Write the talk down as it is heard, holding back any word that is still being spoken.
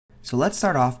So let's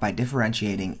start off by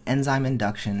differentiating enzyme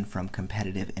induction from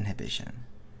competitive inhibition.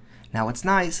 Now what's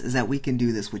nice is that we can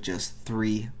do this with just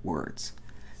 3 words.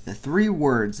 The 3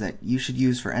 words that you should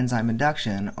use for enzyme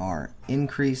induction are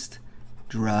increased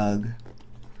drug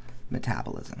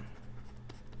metabolism.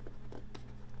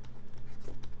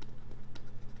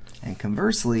 And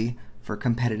conversely, for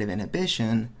competitive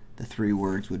inhibition, the 3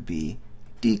 words would be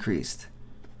decreased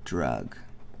drug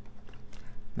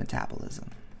metabolism.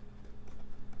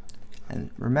 And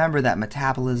remember that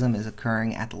metabolism is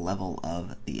occurring at the level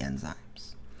of the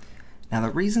enzymes. Now the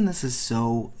reason this is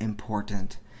so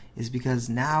important is because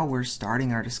now we're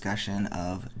starting our discussion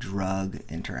of drug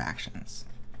interactions.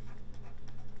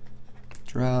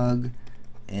 Drug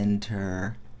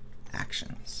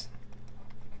interactions.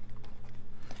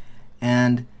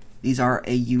 And these are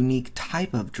a unique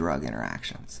type of drug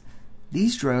interactions.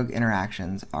 These drug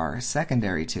interactions are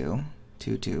secondary to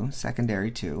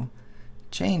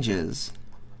changes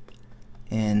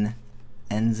in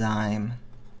enzyme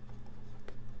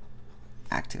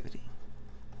activity.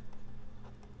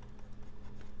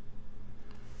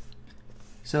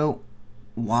 So,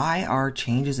 why are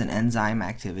changes in enzyme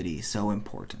activity so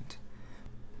important?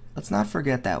 Let's not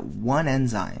forget that one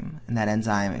enzyme, and that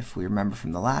enzyme, if we remember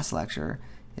from the last lecture,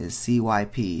 is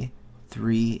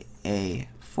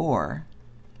CYP3A4,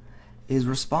 is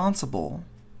responsible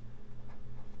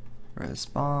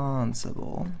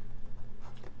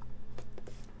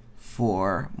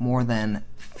for more than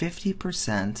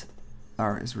 50%,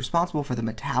 or is responsible for the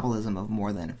metabolism of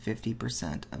more than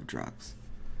 50% of drugs.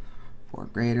 For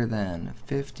greater than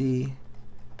 50%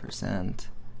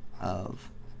 of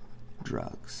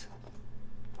drugs.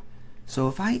 So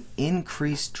if I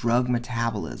increase drug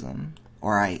metabolism,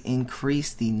 or I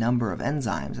increase the number of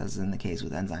enzymes, as in the case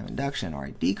with enzyme induction, or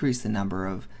I decrease the number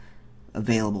of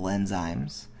available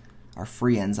enzymes, or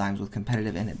free enzymes with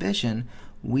competitive inhibition,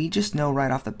 we just know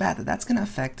right off the bat that that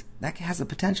has the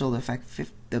potential to affect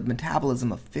the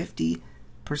metabolism of 50%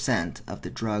 of the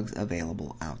drugs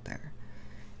available out there.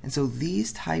 And so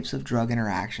these types of drug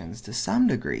interactions, to some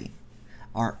degree,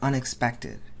 are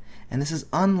unexpected. And this is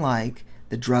unlike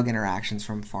the drug interactions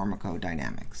from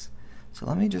pharmacodynamics. So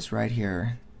let me just write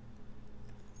here,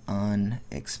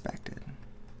 unexpected.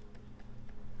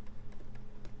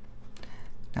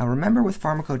 Now remember, with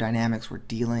pharmacodynamics, we're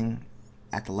dealing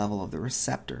at the level of the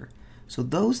receptor. So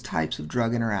those types of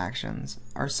drug interactions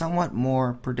are somewhat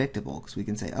more predictable, because we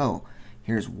can say, oh,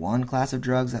 here's one class of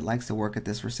drugs that likes to work at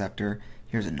this receptor.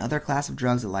 Here's another class of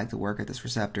drugs that like to work at this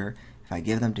receptor. If I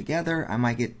give them together, I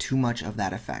might get too much of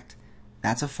that effect.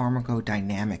 That's a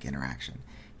pharmacodynamic interaction.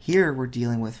 Here we're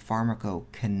dealing with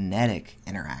pharmacokinetic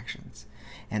interactions,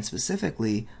 and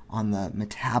specifically on the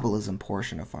metabolism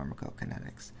portion of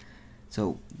pharmacokinetics.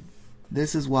 So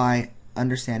this is why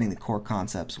understanding the core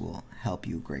concepts will help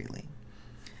you greatly.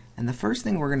 And the first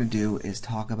thing we're going to do is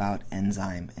talk about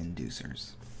enzyme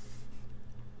inducers.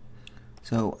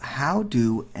 So how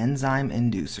do enzyme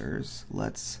inducers,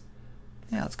 let's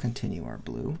continue our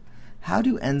blue. How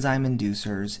do enzyme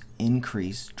inducers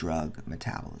increase drug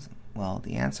metabolism? Well,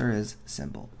 the answer is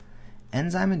simple.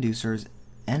 Enzyme inducers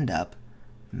end up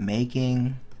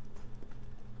making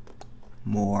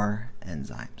more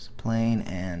enzymes, plain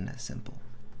and simple.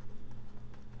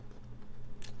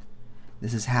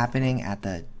 This is happening at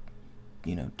the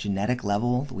genetic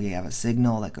level. We have a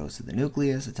signal that goes to the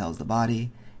nucleus. It tells the body,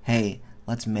 hey,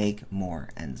 let's make more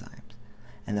enzymes.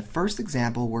 And the first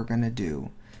example we're going to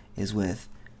do is with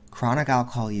chronic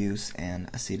alcohol use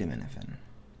and acetaminophen.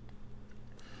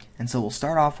 And so we'll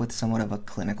start off with somewhat of a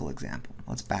clinical example.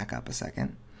 Let's back up a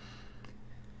second.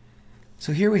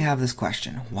 So here we have this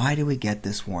question, why do we get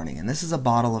this warning? And this is a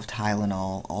bottle of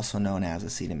Tylenol, also known as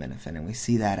acetaminophen, and we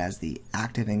see that as the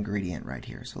active ingredient right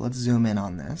here. So let's zoom in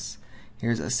on this.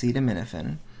 Here's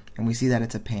acetaminophen, and we see that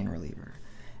it's a pain reliever.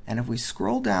 And if we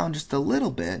scroll down just a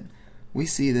little bit, we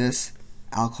see this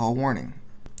alcohol warning.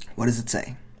 What does it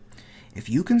say? If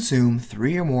you consume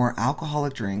 3 or more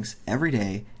alcoholic drinks every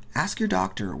day, ask your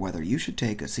doctor whether you should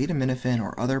take acetaminophen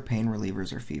or other pain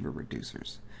relievers or fever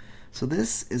reducers. So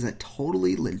this is a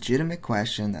totally legitimate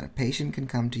question that a patient can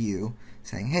come to you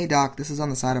saying, hey doc, this is on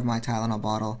the side of my Tylenol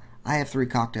bottle. I have 3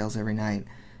 cocktails every night.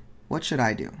 What should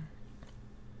I do?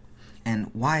 And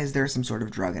why is there some sort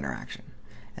of drug interaction?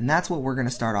 And that's what we're going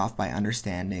to start off by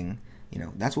understanding.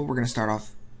 That's what we're going to start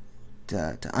off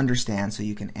to understand so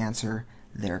you can answer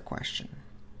their question.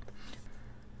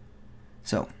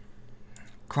 So,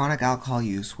 chronic alcohol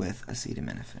use with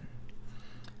acetaminophen.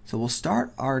 So we'll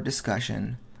start our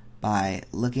discussion by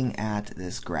looking at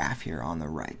this graph here on the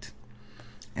right.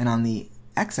 And on the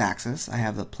x-axis, I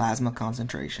have the plasma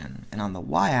concentration, and on the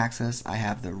y-axis, I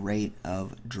have the rate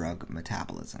of drug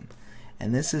metabolism.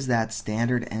 And this is that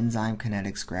standard enzyme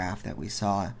kinetics graph that we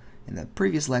saw in the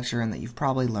previous lecture and that you've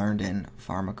probably learned in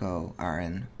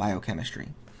biochemistry.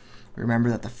 Remember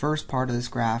that the first part of this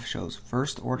graph shows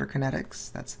first-order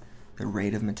kinetics. That's the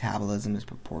rate of metabolism is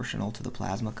proportional to the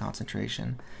plasma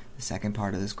concentration. The second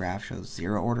part of this graph shows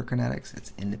zero-order kinetics.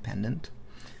 It's independent.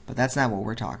 But that's not what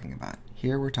we're talking about.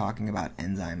 Here we're talking about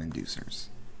enzyme inducers.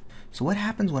 So what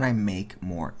happens when I make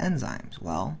more enzymes?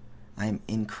 Well, I'm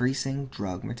increasing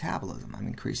drug metabolism. I'm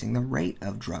increasing the rate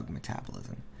of drug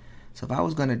metabolism. So if I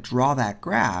was going to draw that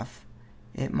graph,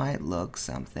 it might look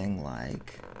something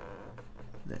like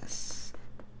this.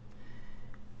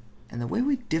 And the way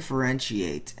we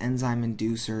differentiate enzyme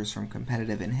inducers from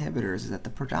competitive inhibitors is that the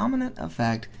predominant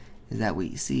effect is that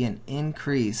we see an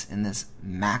increase in this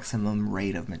maximum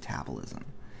rate of metabolism.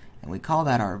 And we call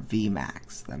that our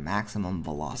Vmax, the maximum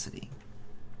velocity.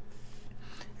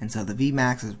 And so the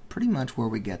Vmax is pretty much where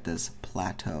we get this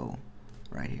plateau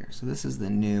right here. So this is the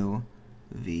new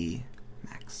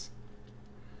Vmax.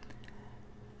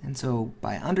 And so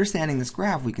by understanding this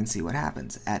graph, we can see what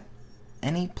happens. At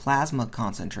any plasma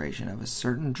concentration of a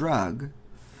certain drug,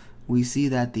 we see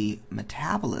that the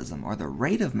metabolism, or the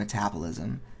rate of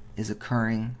metabolism, is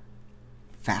occurring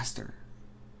faster.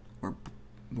 We're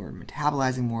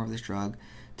metabolizing more of this drug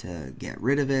to get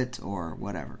rid of it or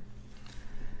whatever.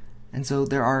 And so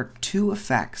there are two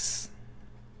effects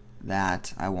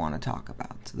that I want to talk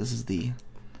about. So this is the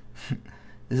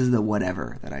this is the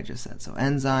whatever that I just said. So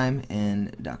enzyme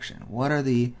induction. What are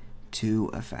the two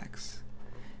effects?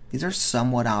 These are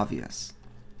somewhat obvious.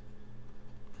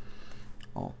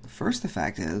 Well, the first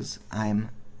effect is I'm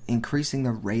increasing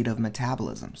the rate of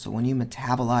metabolism. So when you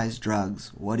metabolize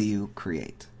drugs, what do you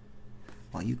create?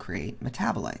 Well, you create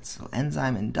metabolites. So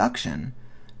enzyme induction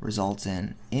results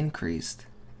in increased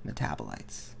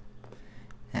metabolites.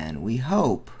 And we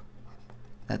hope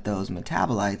that those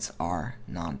metabolites are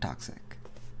non-toxic.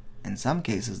 In some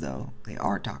cases, though, they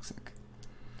are toxic.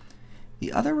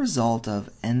 The other result of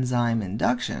enzyme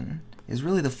induction is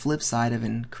really the flip side of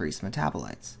increased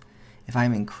metabolites. If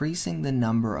I'm increasing the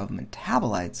number of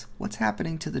metabolites, what's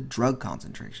happening to the drug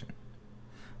concentration?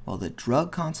 Well, the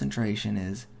drug concentration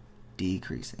is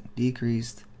decreasing.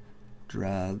 Decreased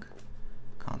drug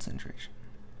concentration.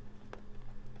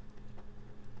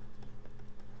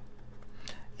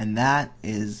 And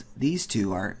these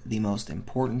two are the most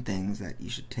important things that you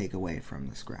should take away from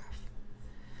this graph.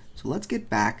 So let's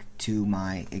get back to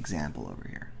my example over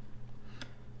here.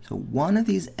 So one of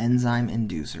these enzyme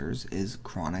inducers is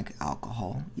chronic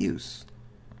alcohol use.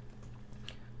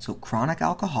 So chronic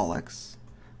alcoholics,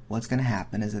 what's going to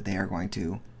happen is that they are going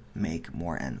to make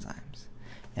more enzymes.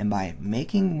 And by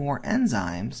making more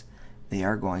enzymes, they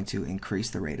are going to increase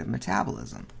the rate of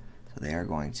metabolism. So they are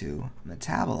going to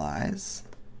metabolize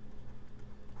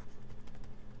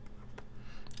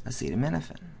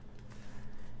acetaminophen.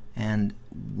 And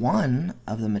one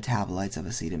of the metabolites of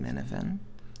acetaminophen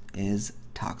is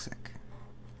toxic.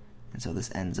 And so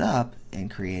this ends up in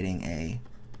creating a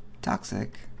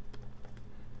toxic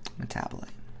metabolite.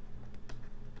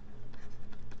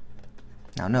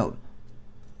 Now note,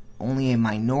 only a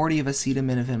minority of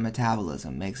acetaminophen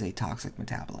metabolism makes a toxic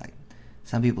metabolite.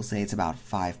 Some people say it's about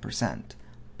 5%.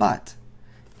 But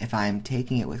if I'm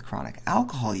taking it with chronic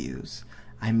alcohol use,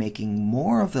 I'm making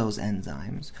more of those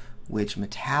enzymes which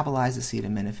metabolize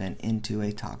acetaminophen into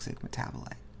a toxic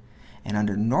metabolite. And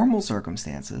under normal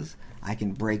circumstances, I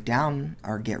can break down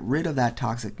or get rid of that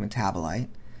toxic metabolite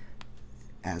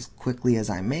as quickly as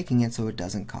I'm making it so it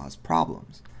doesn't cause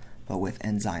problems. But with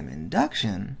enzyme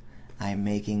induction, I'm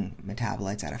making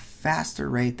metabolites at a faster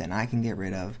rate than I can get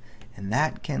rid of, and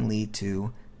that can lead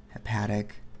to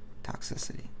hepatic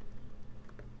toxicity.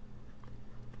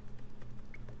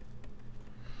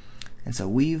 And so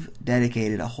we've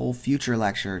dedicated a whole future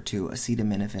lecture to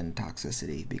acetaminophen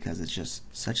toxicity because it's just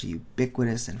such a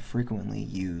ubiquitous and frequently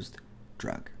used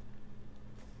drug.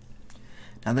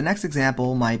 Now the next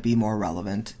example might be more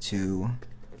relevant to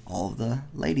all of the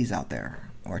ladies out there,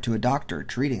 or to a doctor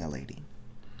treating a lady.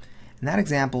 And that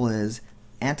example is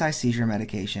anti-seizure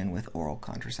medication with oral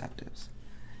contraceptives.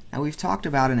 Now we've talked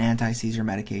about an anti-seizure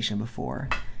medication before,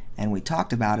 and we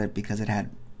talked about it because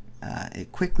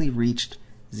it quickly reached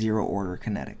zero-order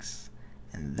kinetics.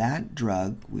 And that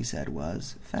drug, we said,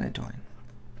 was phenytoin.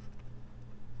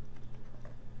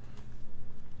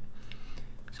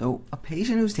 So a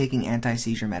patient who's taking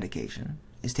anti-seizure medication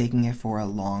is taking it for a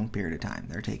long period of time.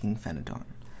 They're taking phenytoin.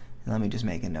 And let me just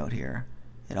make a note here.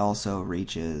 It also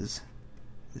reaches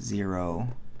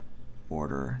zero-order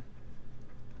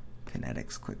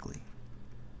pharmacokinetics quickly.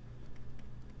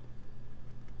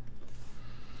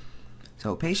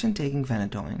 So a patient taking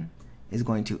phenytoin is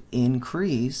going to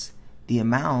increase the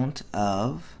amount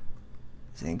of,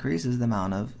 this increases the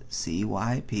amount of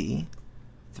CYP3A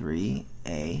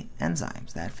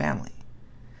enzymes, that family.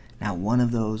 Now, one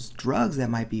of those drugs that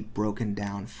might be broken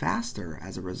down faster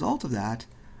as a result of that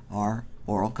are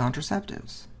oral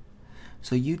contraceptives.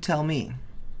 So you tell me,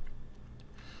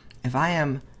 if I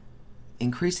am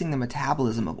increasing the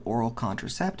metabolism of oral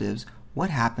contraceptives, what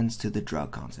happens to the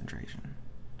drug concentration?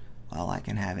 Well, I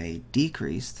can have a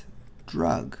decreased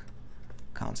drug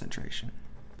concentration.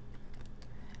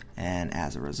 And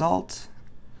as a result,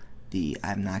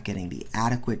 I'm not getting the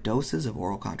adequate doses of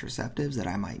oral contraceptives that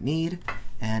I might need,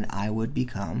 and I would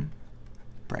become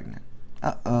pregnant.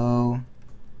 Uh-oh.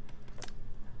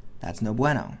 That's no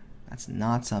bueno. That's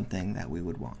not something that we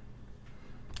would want.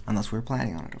 Unless we're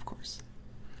planning on it, of course.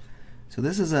 So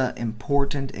this is an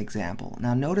important example.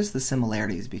 Now notice the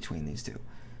similarities between these two.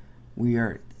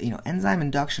 Enzyme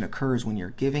induction occurs when you're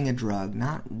giving a drug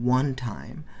not one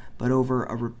time, but over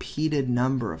a repeated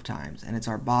number of times. And it's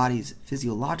our body's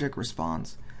physiologic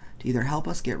response to either help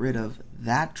us get rid of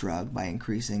that drug by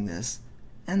increasing this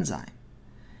enzyme.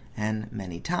 And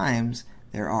many times,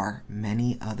 there are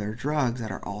many other drugs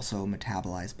that are also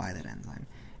metabolized by that enzyme.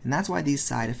 And that's why these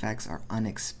side effects are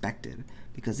unexpected,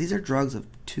 because these are drugs of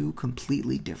two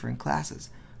completely different classes.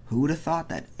 Who would have thought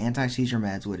that anti-seizure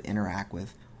meds would interact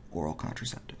with oral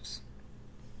contraceptives?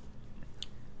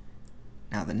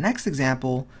 Now, the next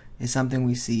example is something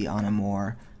we see on a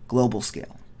more global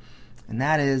scale, and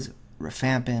that is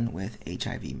rifampin with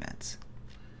HIV meds.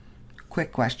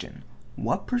 Quick question.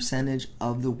 What percentage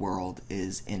of the world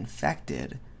is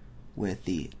infected with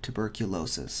the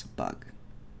tuberculosis bug?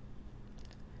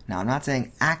 Now, I'm not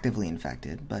saying actively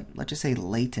infected, but let's just say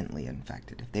latently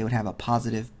infected. If they would have a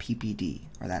positive PPD,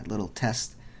 or that little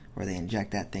test where they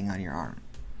inject that thing on your arm.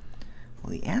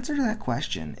 Well, the answer to that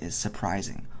question is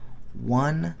surprising.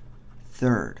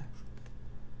 1/3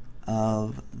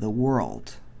 of the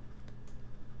world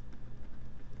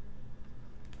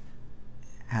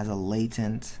has a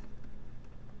latent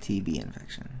TB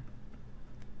infection.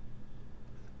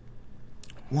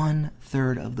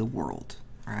 1/3 of the world,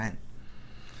 all right?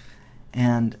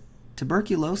 And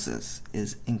tuberculosis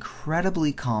is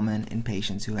incredibly common in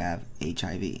patients who have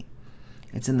HIV.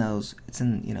 It's in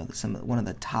one of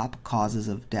the top causes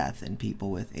of death in people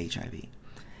with HIV.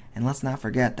 And let's not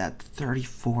forget that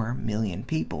 34 million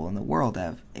people in the world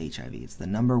have HIV. It's the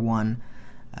number one,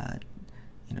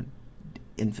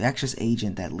 infectious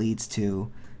agent that leads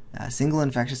to single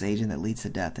infectious agent that leads to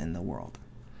death in the world.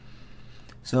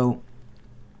 So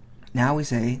now we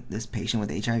say this patient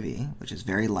with HIV, which is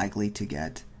very likely to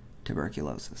get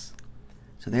tuberculosis.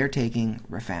 So they're taking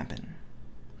rifampin.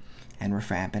 And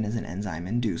rifampin is an enzyme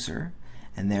inducer,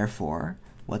 and therefore,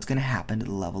 what's going to happen to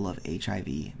the level of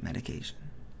HIV medication?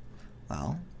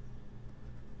 Well,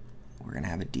 we're going to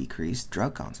have a decreased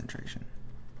drug concentration.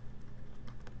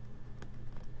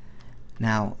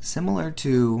 Now, similar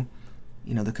to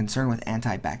the concern with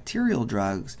antibacterial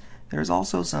drugs, there's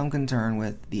also some concern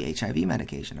with the HIV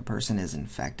medication. A person is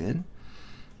infected.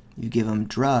 You give them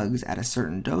drugs at a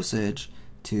certain dosage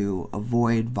to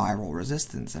avoid viral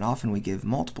resistance, and often we give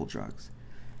multiple drugs.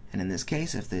 And in this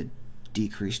case, if the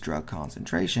decreased drug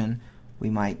concentration,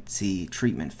 we might see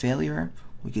treatment failure.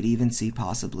 We could even see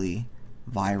possibly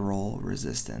viral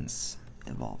resistance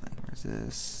evolving.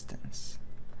 Resistance.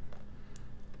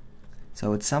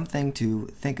 So it's something to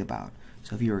think about.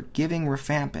 So if you're giving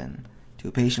rifampin to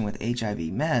a patient with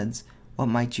HIV meds, what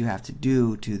might you have to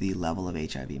do to the level of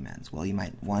HIV meds? Well, you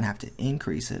might, one, have to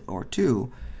increase it, or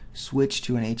two, switch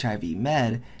to an HIV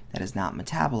med that is not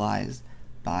metabolized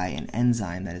by an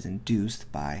enzyme that is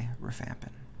induced by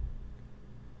rifampin.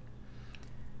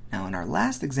 Now, in our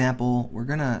last example, we're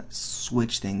going to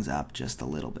switch things up just a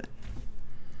little bit.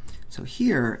 So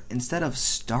here, instead of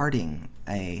starting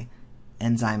a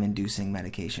enzyme-inducing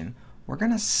medication, we're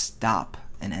going to stop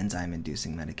an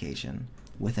enzyme-inducing medication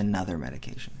with another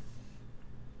medication.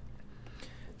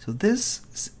 So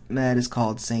this med is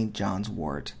called St. John's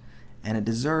wort, and it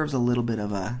deserves a little bit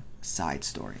of a side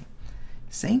story.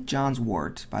 St. John's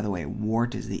wort, by the way,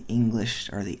 wort is the English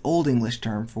or the Old English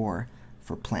term for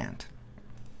plant.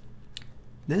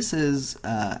 This is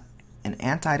an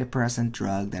antidepressant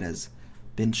drug that has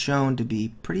been shown to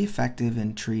be pretty effective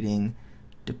in treating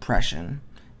depression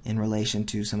in relation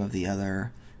to some of the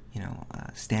other,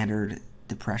 standard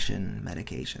depression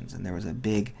medications. And there was a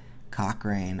big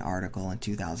Cochrane article in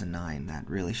 2009 that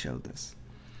really showed this.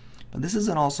 But this is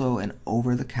also an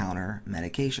over-the-counter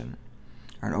medication,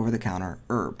 or an over-the-counter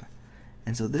herb.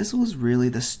 And so this was really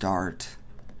the start,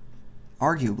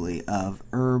 arguably, of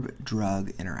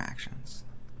herb-drug interactions.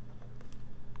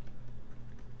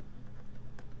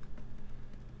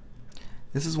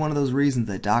 This is one of those reasons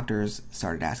that doctors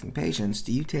started asking patients,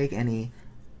 do you take any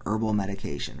herbal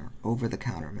medication or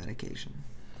over-the-counter medication?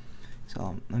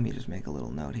 So let me just make a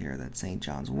little note here that St.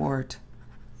 John's wort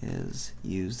is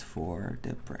used for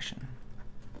depression.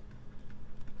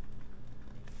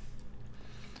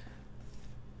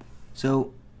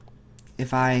 So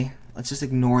let's just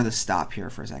ignore the stop here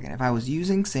for a second. If I was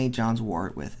using St. John's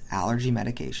wort with allergy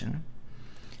medication,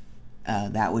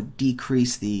 that would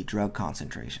decrease the drug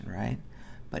concentration, right?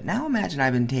 But now imagine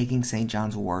I've been taking St.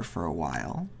 John's wort for a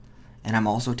while, and I'm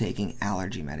also taking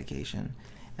allergy medication.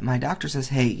 And my doctor says,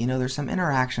 hey, there's some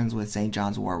interactions with St.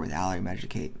 John's wort with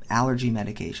allergy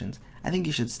medications. I think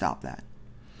you should stop that.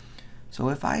 So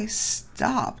if I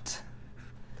stopped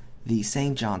the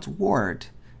St. John's wort,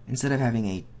 instead of having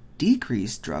a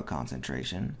decreased drug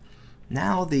concentration,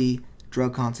 now the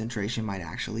drug concentration might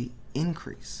actually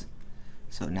increase.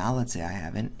 So now let's say I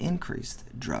have an increased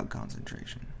drug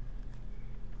concentration.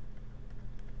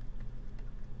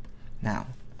 Now,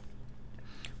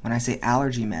 when I say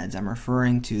allergy meds, I'm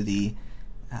referring to the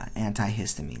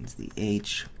antihistamines, the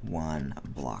H1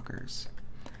 blockers.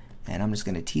 And I'm just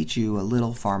going to teach you a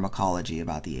little pharmacology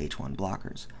about the H1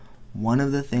 blockers. One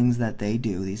of the things that they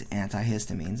do, these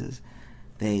antihistamines, is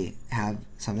they have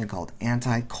something called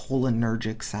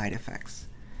anticholinergic side effects.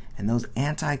 And those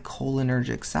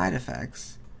anticholinergic side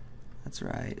effects, that's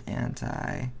right,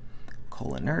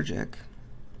 anticholinergic,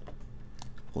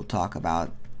 we'll talk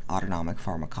about autonomic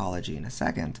pharmacology in a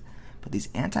second, but these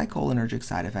anticholinergic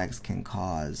side effects can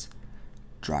cause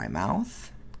dry mouth.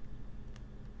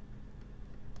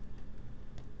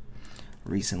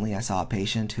 Recently, I saw a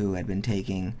patient who had been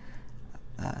taking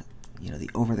the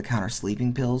over-the-counter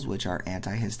sleeping pills, which are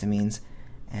antihistamines,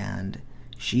 and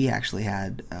she actually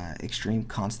had extreme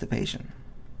constipation.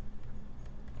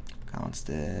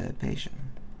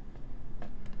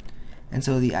 And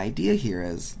so the idea here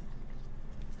is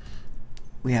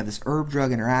we have this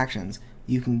herb-drug interactions.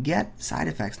 You can get side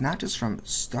effects not just from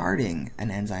starting an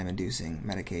enzyme-inducing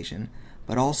medication,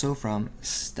 but also from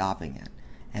stopping it.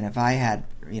 And if I had,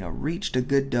 reached a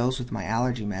good dose with my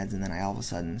allergy meds and then I all of a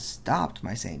sudden stopped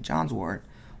my St. John's wort,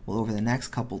 well, over the next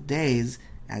couple days,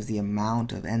 as the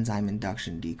amount of enzyme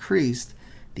induction decreased,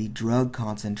 the drug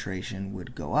concentration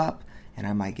would go up and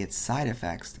I might get side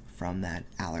effects from that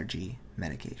allergy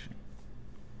medication.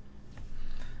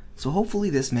 So hopefully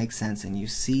this makes sense and you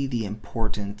see the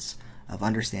importance of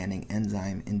understanding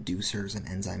enzyme inducers and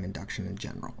enzyme induction in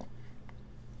general.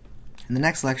 In the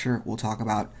next lecture, we'll talk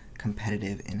about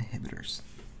competitive inhibitors.